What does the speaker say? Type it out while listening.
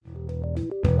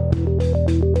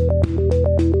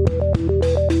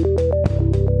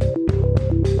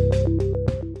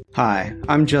Hi,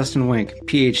 I'm Justin Wink,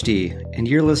 PhD, and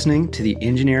you're listening to the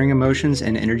Engineering Emotions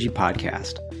and Energy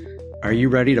Podcast. Are you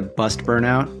ready to bust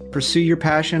burnout, pursue your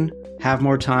passion, have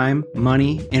more time,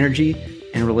 money, energy,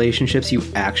 and relationships you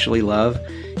actually love,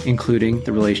 including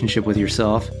the relationship with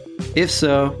yourself? If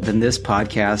so, then this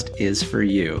podcast is for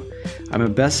you. I'm a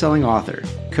best-selling author,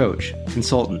 coach,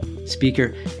 consultant,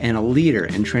 speaker, and a leader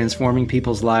in transforming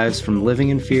people's lives from living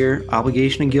in fear,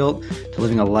 obligation, and guilt to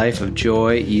living a life of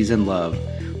joy, ease, and love.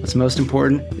 What's most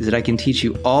important is that I can teach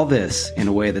you all this in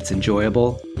a way that's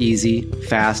enjoyable, easy,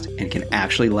 fast, and can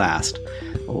actually last.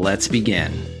 Let's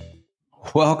begin.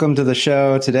 Welcome to the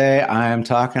show. Today, I am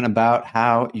talking about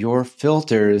how your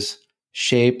filters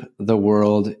shape the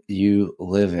world you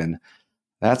live in.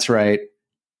 That's right.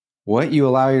 What you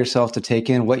allow yourself to take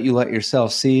in, what you let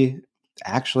yourself see,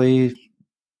 actually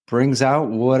brings out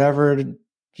whatever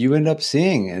you end up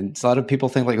seeing. And a lot of people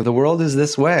think like the world is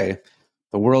this way.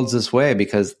 The world's this way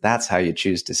because that's how you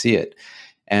choose to see it.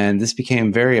 And this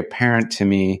became very apparent to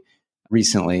me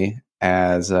recently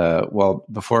as,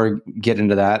 before I get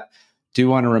into that, do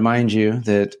want to remind you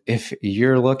that if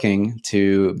you're looking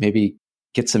to maybe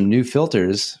get some new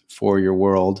filters for your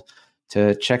world,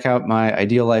 to check out my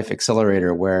Ideal Life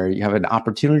Accelerator, where you have an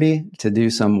opportunity to do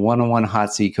some one-on-one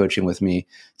hot seat coaching with me.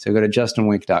 So go to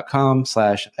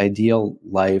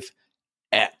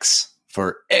justinwink.com/ideallifex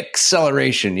for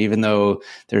acceleration, even though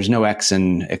there's no X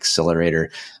in accelerator.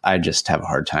 I just have a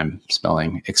hard time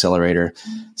spelling accelerator.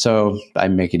 So I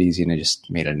make it easy and I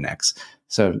just made it an X.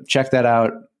 So check that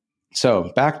out.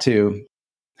 So back to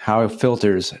how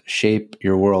filters shape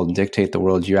your world and dictate the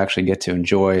world you actually get to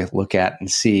enjoy, look at, and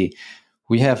see.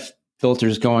 We have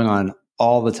filters going on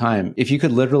all the time. If you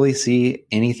could literally see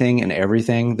anything and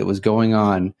everything that was going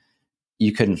on,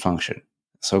 you couldn't function.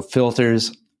 So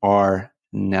filters are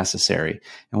necessary.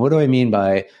 And what do I mean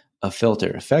by a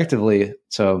filter? Effectively,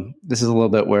 so this is a little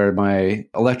bit where my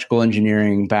electrical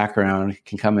engineering background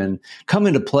can come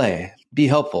into play, be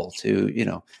helpful to,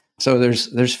 So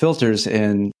there's filters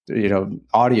in,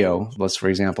 audio. Let's, for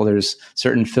example, there's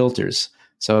certain filters.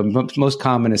 So most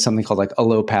common is something called like a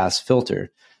low pass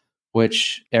filter,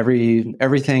 which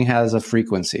everything has a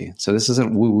frequency. So this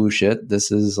isn't woo-woo shit. This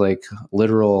is like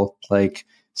literal, like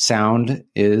sound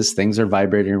is things are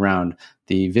vibrating around.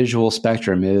 The visual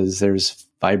spectrum is there's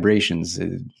vibrations.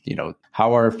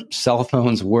 How our cell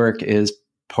phones work is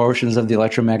portions of the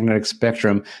electromagnetic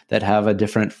spectrum that have a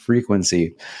different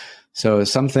frequency. So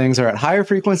some things are at higher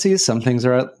frequencies, some things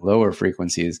are at lower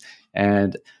frequencies.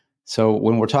 And so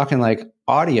when we're talking like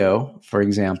audio, for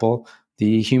example,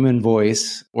 the human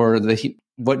voice or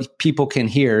what people can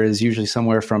hear is usually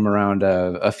somewhere from around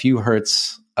a few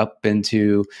hertz up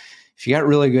into, if you got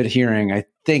really good hearing, I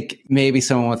think maybe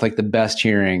someone with like the best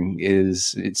hearing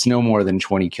it's no more than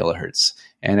 20 kilohertz.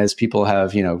 And as people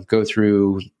have, go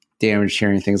through damaged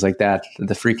hearing, things like that,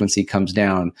 the frequency comes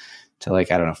down to like,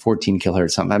 14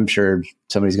 kilohertz, something. I'm sure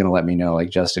somebody's going to let me know, like,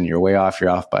 Justin, you're way off.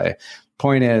 You're off by.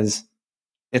 Point is,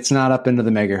 it's not up into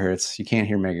the megahertz. You can't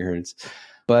hear megahertz.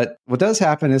 But what does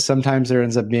happen is sometimes there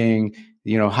ends up being,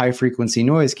 high frequency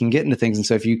noise can get into things. And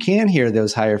so if you can hear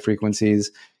those higher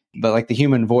frequencies, but like the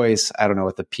human voice, I don't know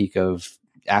what the peak of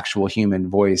actual human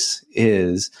voice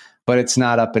is, but it's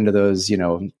not up into those,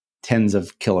 tens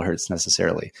of kilohertz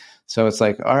necessarily. So it's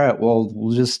like, all right, well,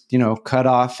 we'll just, cut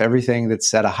off everything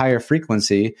that's at a higher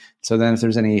frequency. So then if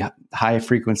there's any high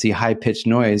frequency, high pitched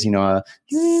noise, should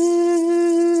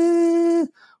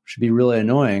be really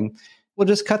annoying. We'll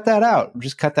just cut that out.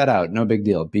 No big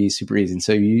deal. Be super easy. And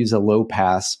so you use a low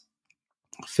pass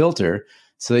filter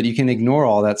so that you can ignore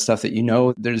all that stuff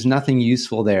that there's nothing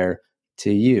useful there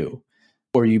to you,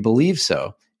 or you believe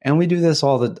so. And we do this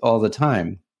all the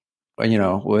time.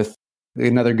 With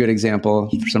another good example,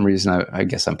 for some reason, I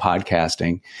guess I'm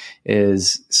podcasting,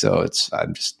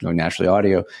 I'm just going naturally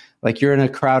audio. Like you're in a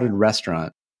crowded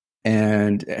restaurant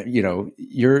and,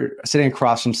 you're sitting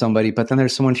across from somebody, but then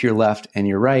there's someone to your left and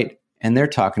your right, and they're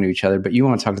talking to each other, but you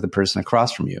want to talk to the person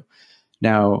across from you.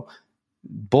 Now,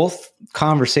 both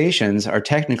conversations are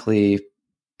technically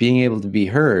being able to be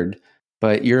heard,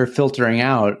 but you're filtering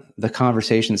out the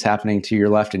conversations happening to your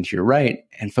left and to your right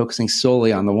and focusing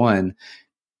solely on the one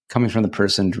coming from the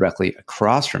person directly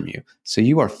across from you. So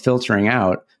you are filtering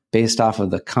out based off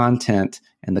of the content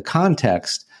and the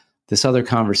context, this other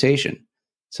conversation.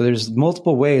 So there's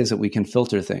multiple ways that we can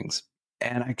filter things.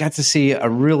 And I got to see a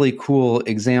really cool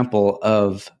example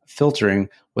of filtering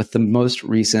with the most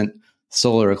recent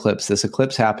solar eclipse. This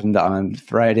eclipse happened on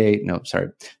Saturday,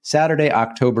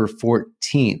 October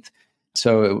 14th.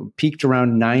 So it peaked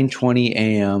around 9:20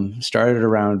 a.m., started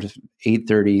around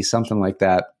 8:30, something like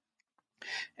that.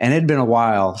 And it had been a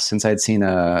while since I'd seen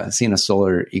a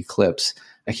solar eclipse.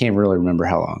 I can't really remember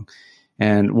how long.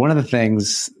 And one of the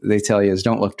things they tell you is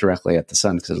don't look directly at the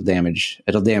sun because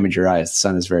it'll damage your eyes. The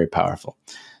sun is very powerful.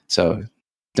 So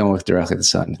don't look directly at the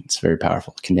sun. It's very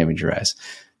powerful. It can damage your eyes.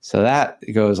 So that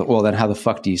goes, well, then how the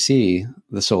fuck do you see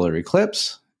the solar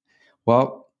eclipse?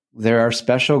 Well, there are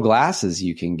special glasses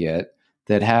you can get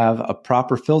that have a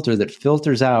proper filter that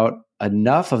filters out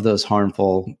enough of those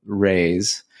harmful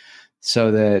rays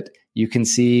so that you can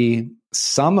see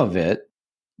some of it,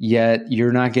 yet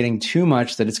you're not getting too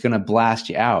much that it's going to blast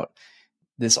you out.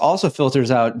 This also filters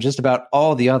out just about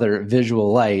all the other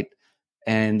visual light,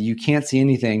 and you can't see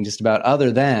anything just about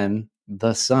other than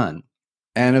the sun.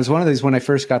 And it was one of these when I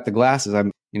first got the glasses.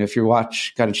 If you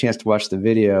got a chance to watch the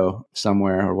video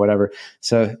somewhere or whatever.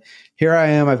 So here I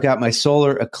am. I've got my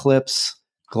solar eclipse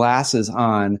glasses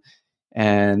on,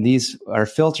 and these are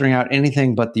filtering out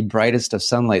anything but the brightest of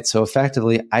sunlight. So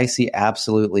effectively, I see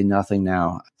absolutely nothing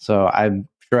now. So I'm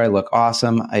sure I look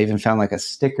awesome. I even found like a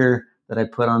sticker that I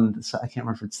put on the side. I can't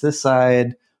remember if it's this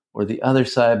side or the other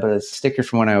side, but a sticker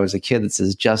from when I was a kid that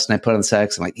says Justin. I put on the side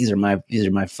because I'm like, these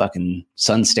are my fucking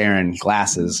sun staring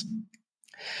glasses.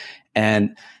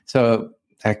 And so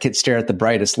I could stare at the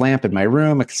brightest lamp in my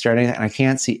room. I could stare at anything, and I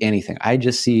can't see anything. I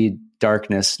just see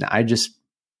darkness. I just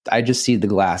see the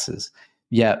glasses.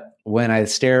 Yet when I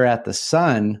stare at the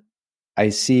sun, I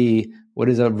see what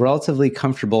is a relatively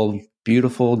comfortable,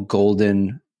 beautiful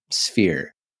golden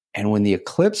sphere. And when the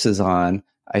eclipse is on,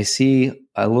 I see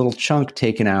a little chunk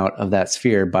taken out of that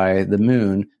sphere by the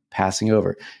moon passing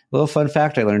over. A little fun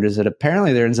fact I learned is that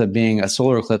apparently there ends up being a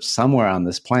solar eclipse somewhere on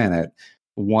this planet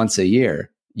once a year,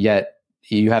 yet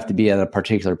you have to be at a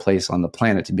particular place on the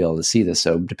planet to be able to see this.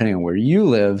 So depending on where you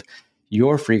live,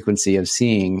 your frequency of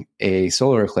seeing a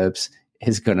solar eclipse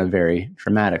is going to vary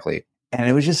dramatically. And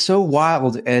it was just so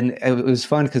wild. And it was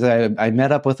fun because I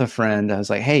met up with a friend. I was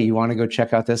like, hey, you want to go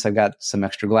check out this? I've got some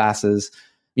extra glasses.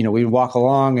 We'd walk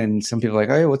along and some people are like,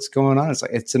 hey, what's going on? It's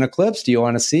like, it's an eclipse. Do you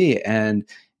want to see? And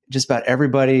just about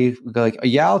everybody would go like, oh,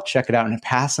 yeah, I'll check it out. And I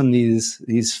pass them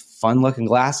these fun looking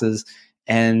glasses,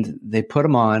 and they put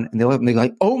them on and they look and they're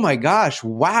like, oh my gosh,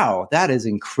 wow, that is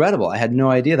incredible. I had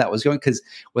no idea that was going, because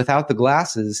without the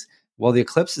glasses, while the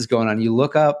eclipse is going on, you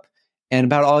look up and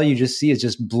about all you just see is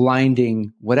just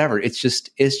blinding whatever. It's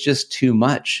just too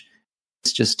much.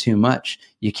 It's just too much.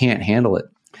 You can't handle it.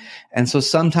 And so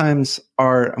sometimes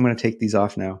I'm going to take these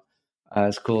off now,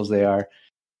 as cool as they are.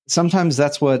 Sometimes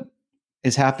that's what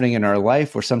is happening in our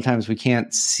life, where sometimes we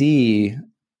can't see,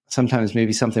 sometimes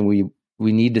maybe something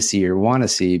we need to see or want to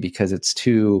see because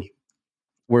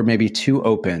we're maybe too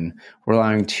open. We're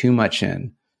allowing too much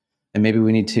in. And maybe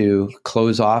we need to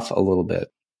close off a little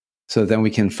bit so then we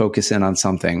can focus in on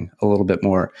something a little bit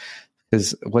more.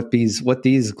 Because what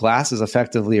these glasses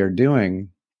effectively are doing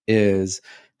is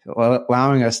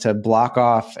allowing us to block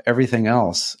off everything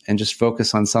else and just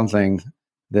focus on something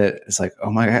that is like,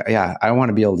 oh my God, yeah, I want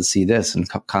to be able to see this and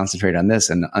concentrate on this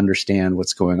and understand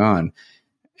what's going on.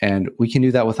 And we can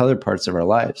do that with other parts of our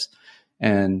lives.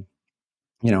 And,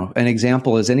 an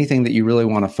example is anything that you really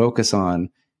want to focus on.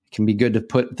 It can be good to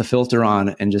put the filter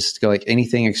on and just go like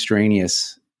anything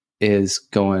extraneous is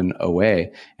going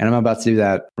away. And I'm about to do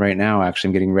that right now. Actually,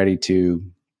 I'm getting ready to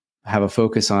have a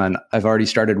focus on, I've already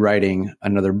started writing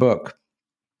another book,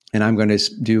 and I'm going to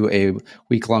do a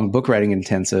week-long book writing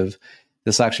intensive.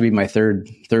 This will actually be my third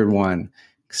one.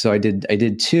 So I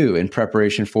did two in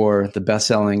preparation for the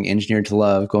best-selling Engineered to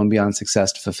Love, Going Beyond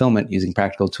Success to Fulfillment, using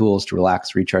practical tools to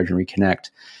relax, recharge, and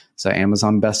reconnect. So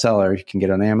Amazon bestseller, you can get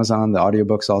it on Amazon. The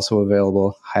audiobook's also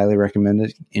available. Highly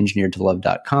recommended,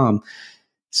 engineeredtolove.com.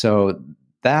 So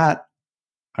that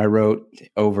I wrote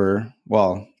over,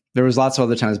 well, there was lots of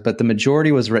other times, but the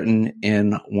majority was written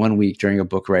in 1 week during a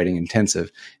book writing intensive.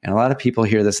 And a lot of people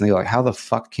hear this and they're like, how the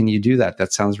fuck can you do that?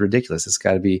 That sounds ridiculous. It's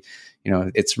got to be,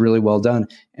 it's really well done.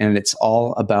 And it's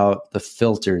all about the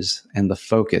filters and the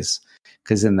focus.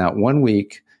 Because in that 1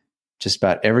 week, just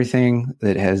about everything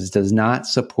that does not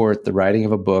support the writing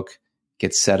of a book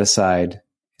gets set aside.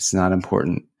 It's not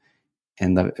important.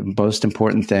 And the most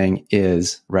important thing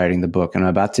is writing the book. And I'm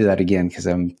about to do that again because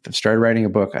I've started writing a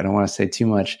book. I don't want to say too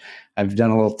much. I've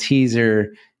done a little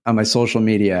teaser on my social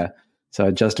media. So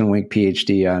Justin Wink,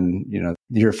 PhD, on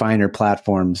your finer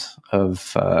platforms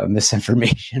of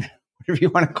misinformation, whatever you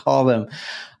want to call them.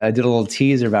 I did a little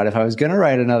teaser about if I was going to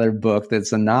write another book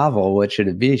that's a novel, what should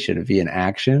it be? Should it be an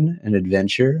action, an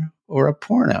adventure, or a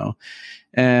porno?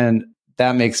 And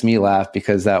that makes me laugh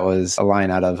because that was a line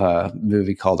out of a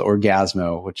movie called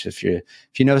Orgasmo, which if you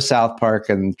know South Park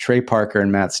and Trey Parker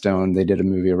and Matt Stone, they did a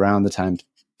movie around the time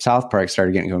South Park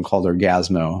started getting going called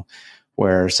Orgasmo,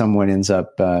 where someone ends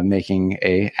up making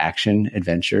a action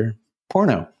adventure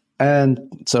porno. And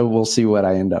so we'll see what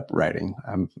I end up writing.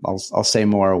 I'll say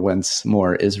more once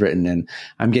more is written, and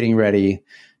I'm getting ready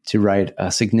to write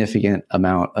a significant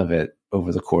amount of it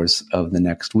over the course of the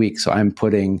next week. So I'm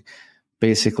putting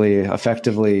basically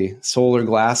effectively solar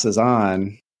glasses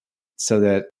on so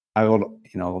that I will,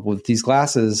 with these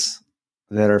glasses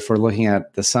that are for looking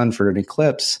at the sun for an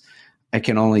eclipse, I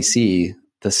can only see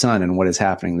the sun and what is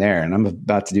happening there. And I'm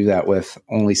about to do that with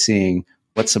only seeing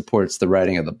what supports the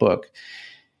writing of the book.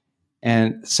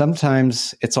 And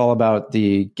sometimes it's all about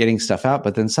the getting stuff out,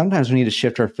 but then sometimes we need to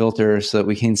shift our filter so that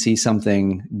we can see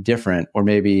something different or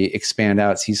maybe expand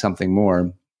out, see something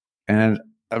more. And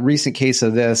a recent case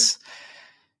of this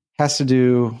has to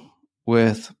do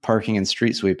with parking and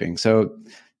street sweeping. So,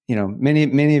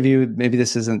 many of you, maybe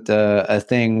this isn't a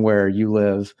thing where you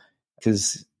live,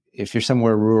 because if you're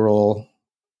somewhere rural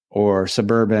or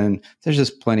suburban, there's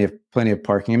just plenty of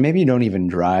parking, and maybe you don't even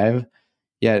drive.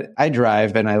 Yet I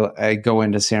drive, and I go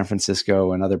into San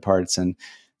Francisco and other parts. And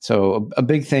so a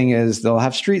big thing is they'll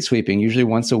have street sweeping, usually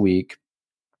once a week.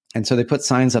 And so they put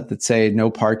signs up that say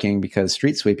no parking because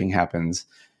street sweeping happens.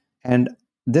 And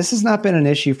this has not been an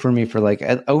issue for me for like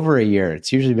over a year.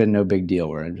 It's usually been no big deal,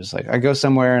 where I'm just like, I go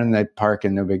somewhere and I park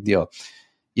and no big deal.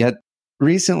 Yet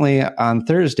recently on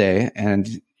Thursday, and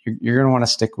you're going to want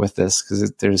to stick with this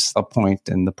because there's a point,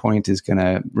 and the point is going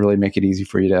to really make it easy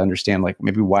for you to understand like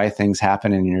maybe why things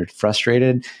happen and you're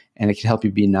frustrated, and it can help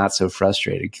you be not so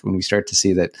frustrated when we start to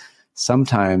see that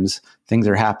sometimes things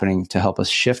are happening to help us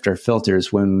shift our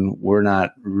filters when we're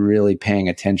not really paying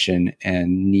attention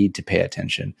and need to pay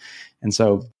attention. And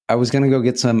so I was going to go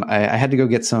get I had to go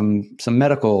get some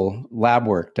medical lab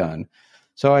work done.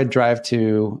 So I drive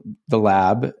to the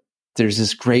lab. There's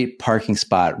this great parking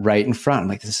spot right in front. I'm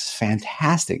like, this is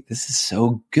fantastic. This is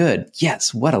so good.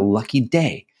 Yes, what a lucky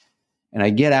day. And I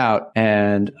get out,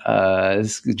 and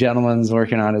this gentleman's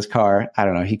working on his car. I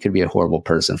don't know. He could be a horrible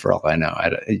person for all I know. I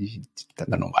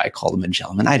don't know why I called him a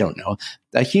gentleman. I don't know.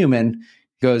 A human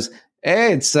goes,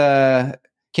 hey, it's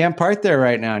can't park there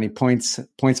right now. And he points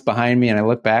behind me, and I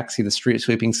look back, see the street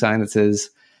sweeping sign that says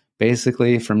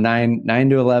basically from 9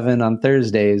 to 11 on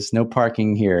Thursdays, no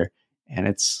parking here. And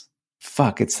it's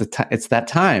that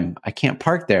time. I can't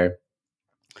park there.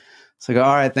 So I go,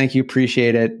 all right, thank you.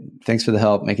 Appreciate it. Thanks for the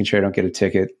help, making sure I don't get a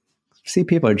ticket. See,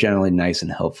 people are generally nice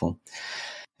and helpful.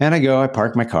 And I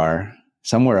park my car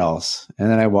somewhere else. And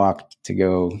then I walk to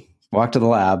the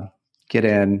lab, get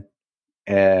in,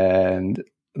 and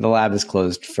the lab is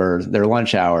closed for their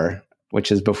lunch hour,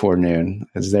 which is before noon.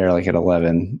 I was there like at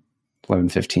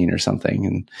 11:15 or something.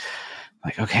 And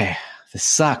I'm like, okay, this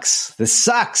sucks.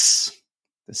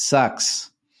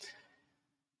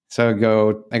 So I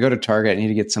go to Target. I need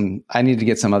to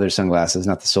get some other sunglasses,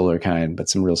 not the solar kind, but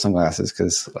some real sunglasses.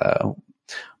 Cause,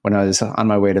 when I was on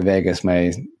my way to Vegas,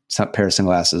 my pair of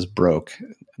sunglasses broke,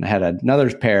 and I had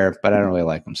another pair, but I don't really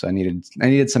like them. So I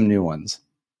needed some new ones.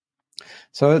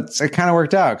 So it kind of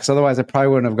worked out, because otherwise I probably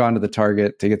wouldn't have gone to the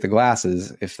Target to get the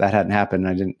glasses if that hadn't happened.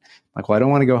 I didn't I don't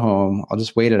want to go home. I'll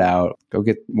just wait it out, go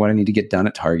get what I need to get done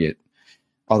at Target.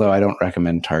 Although I don't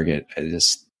recommend Target.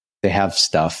 They have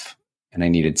stuff, and I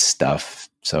needed stuff.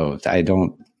 So I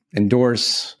don't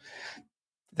endorse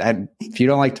that. If you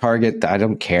don't like Target, I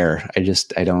don't care.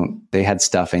 They had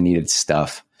stuff. I needed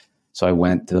stuff. So I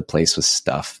went to the place with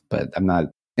stuff, but I'm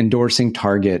not endorsing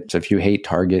Target. So if you hate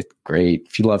Target, great.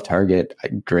 If you love Target,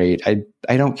 great. I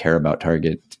don't care about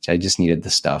Target. I just needed the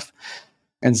stuff.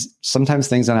 And sometimes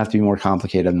things don't have to be more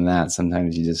complicated than that.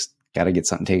 Sometimes you just got to get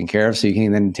something taken care of so you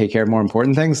can then take care of more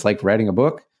important things, like writing a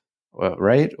book,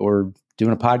 right? Or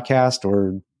doing a podcast,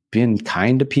 or being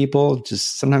kind to people.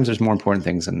 Just sometimes there's more important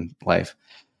things in life.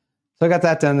 So I got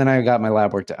that done. Then I got my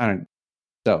lab work done.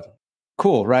 So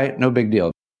cool, right? No big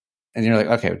deal. And you're like,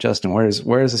 okay, Justin, where is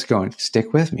this going?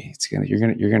 Stick with me.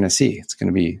 You're gonna see. It's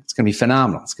gonna be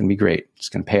phenomenal. It's gonna be great. It's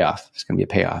gonna pay off. It's gonna be a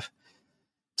payoff.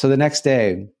 So the next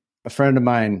day, a friend of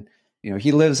mine,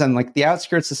 he lives on like the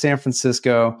outskirts of San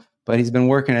Francisco, but he's been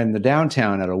working in the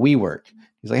downtown at a WeWork.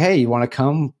 He's like, hey, you want to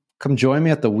come join me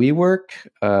at the WeWork?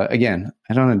 Again,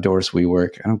 I don't endorse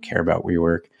WeWork. I don't care about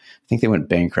WeWork. I think they went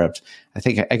bankrupt. I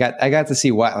think I got to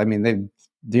see why. I mean,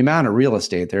 the amount of real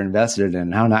estate they're invested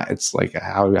in, it's like,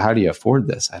 how do you afford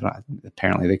this?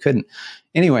 Apparently they couldn't.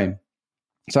 Anyway,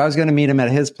 so I was going to meet him at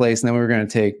his place, and then we were going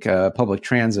to take public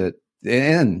transit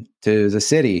in to the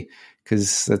city,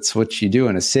 because that's what you do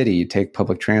in a city. You take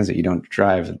public transit. You don't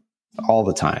drive all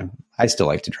the time. I still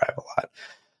like to drive a lot.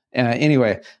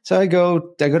 Anyway, so I go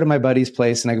to my buddy's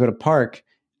place, and I go to park,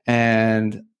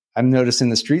 and I'm noticing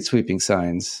the street sweeping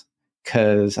signs.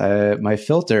 because my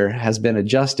filter has been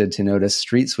adjusted to notice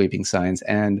street sweeping signs.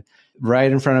 And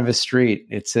right in front of his street,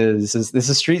 it says, this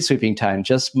is street sweeping time.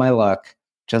 Just my luck.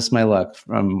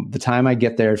 From the time I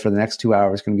get there for the next 2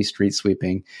 hours, going to be street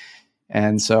sweeping.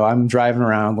 And so I'm driving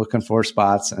around looking for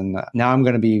spots. And now I'm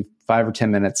going to be 5 or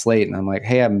 10 minutes late. And I'm like,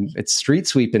 hey, it's street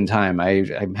sweeping time.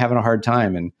 I'm having a hard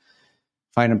time and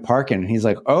finding parking. And he's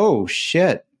like, oh,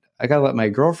 shit. I got to let my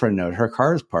girlfriend know her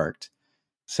car's parked.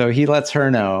 So he lets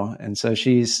her know. And so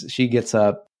she gets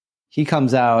up. He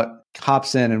comes out,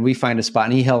 hops in, and we find a spot.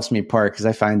 And he helps me park because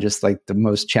I find just like the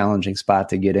most challenging spot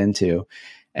to get into.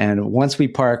 And once we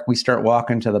park, we start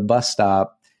walking to the bus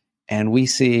stop. And we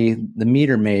see the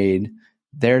meter maid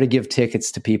there to give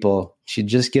tickets to people. She'd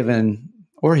just given,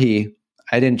 or he,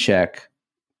 I didn't check,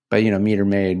 but meter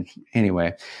maid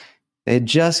anyway. They had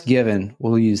just given,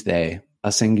 we'll use they,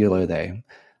 a singular they.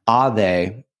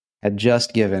 They had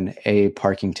just given a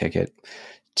parking ticket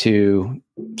to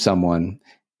someone,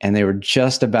 and they were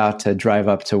just about to drive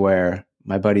up to where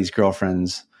my buddy's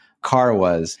girlfriend's car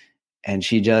was, and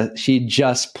she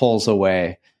just pulls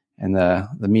away, and the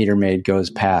meter maid goes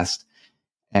past.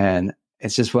 And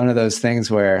it's just one of those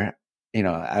things where,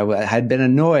 I had been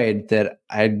annoyed that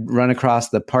I'd run across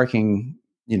the parking,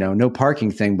 no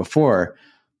parking thing before,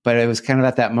 but it was kind of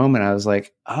at that moment I was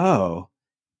like, oh,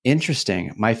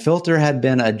 interesting. My filter had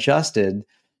been adjusted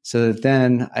so that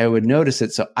then I would notice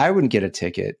it, so I wouldn't get a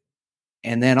ticket.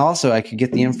 And then also I could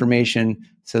get the information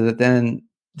so that then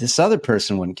this other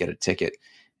person wouldn't get a ticket.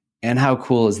 And how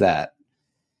cool is that?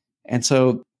 And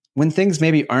so when things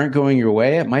maybe aren't going your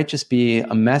way, it might just be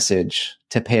a message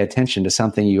to pay attention to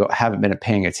something you haven't been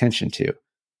paying attention to.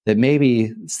 That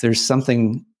maybe there's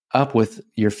something up with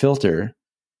your filter.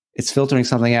 It's filtering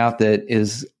something out that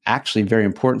is actually very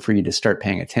important for you to start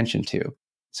paying attention to.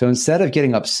 So instead of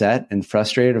getting upset and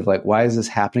frustrated of like, why is this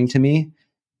happening to me?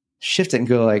 Shift it and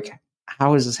go like,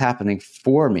 how is this happening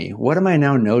for me? What am I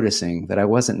now noticing that I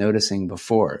wasn't noticing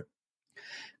before?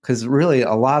 Because really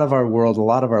a lot of our world, a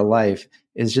lot of our life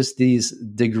is just these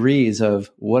degrees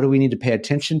of what do we need to pay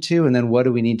attention to? And then what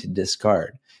do we need to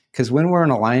discard? Because when we're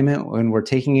in alignment, when we're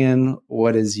taking in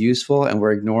what is useful and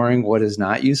we're ignoring what is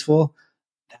not useful,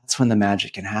 that's when the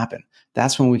magic can happen.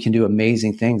 That's when we can do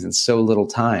amazing things in so little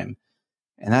time.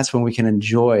 And that's when we can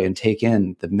enjoy and take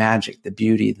in the magic, the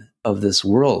beauty of this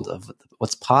world, of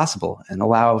what's possible, and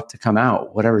allow it to come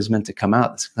out, whatever is meant to come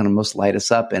out. That's going to most light us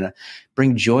up and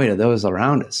bring joy to those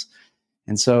around us.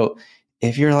 And so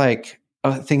if you're like,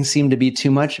 oh, things seem to be too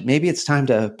much, maybe it's time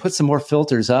to put some more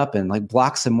filters up and like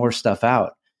block some more stuff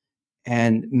out.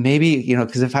 And maybe,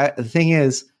 because the thing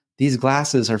is, these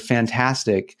glasses are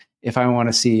fantastic if I want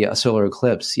to see a solar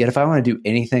eclipse. Yet if I want to do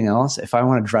anything else, if I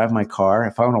want to drive my car,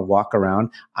 if I want to walk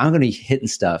around, I'm going to be hitting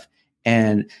stuff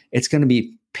and it's going to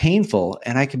be painful.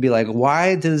 And I could be like,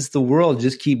 why does the world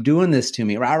just keep doing this to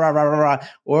me? Rah, rah, rah, rah, rah.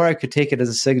 Or I could take it as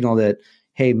a signal that,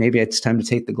 hey, maybe it's time to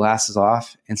take the glasses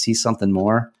off and see something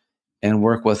more and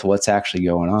work with what's actually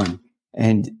going on.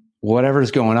 And whatever's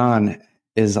going on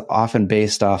is often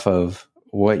based off of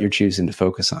what you're choosing to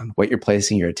focus on, what you're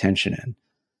placing your attention in.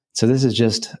 So this is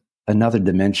just another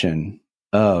dimension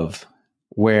of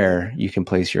where you can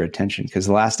place your attention. Because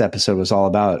the last episode was all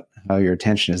about how your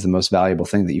attention is the most valuable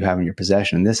thing that you have in your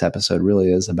possession. And this episode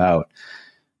really is about,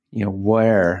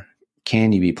 where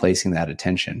can you be placing that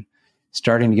attention?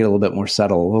 Starting to get a little bit more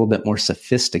subtle, a little bit more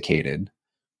sophisticated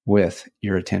with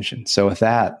your attention. So with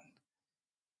that,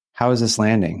 how is this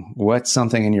landing? What's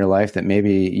something in your life that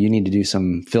maybe you need to do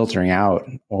some filtering out,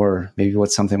 or maybe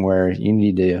what's something where you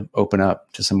need to open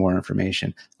up to some more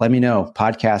information? Let me know.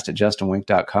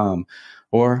 podcast@justinwink.com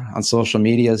or on social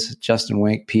medias, Justin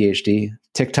Wink, PhD,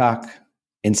 TikTok,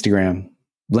 Instagram,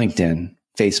 LinkedIn,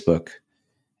 Facebook,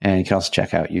 and you can also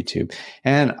check out YouTube.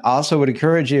 And I also would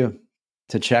encourage you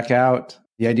to check out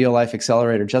the Ideal Life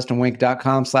Accelerator,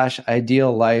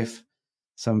 justinwink.com/ideallife.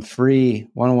 Some free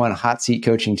one-on-one hot seat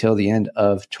coaching till the end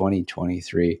of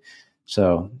 2023.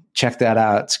 So check that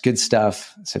out. It's good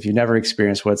stuff. So if you've never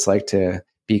experienced what it's like to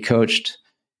be coached,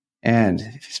 and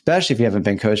especially if you haven't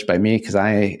been coached by me, because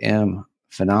I am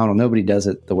phenomenal. Nobody does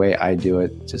it the way I do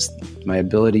it. Just my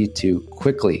ability to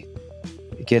quickly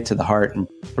get to the heart and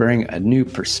bring a new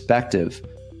perspective.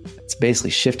 It's basically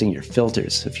shifting your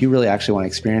filters. If you really actually want to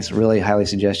experience it, really highly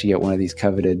suggest you get one of these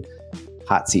coveted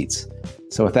hot seats.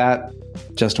 So with that,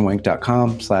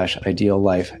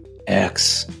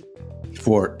 justinwink.com/ideallifex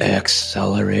for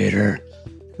accelerator.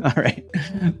 All right.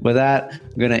 With that,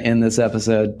 I'm going to end this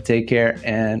episode. Take care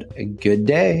and a good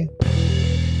day.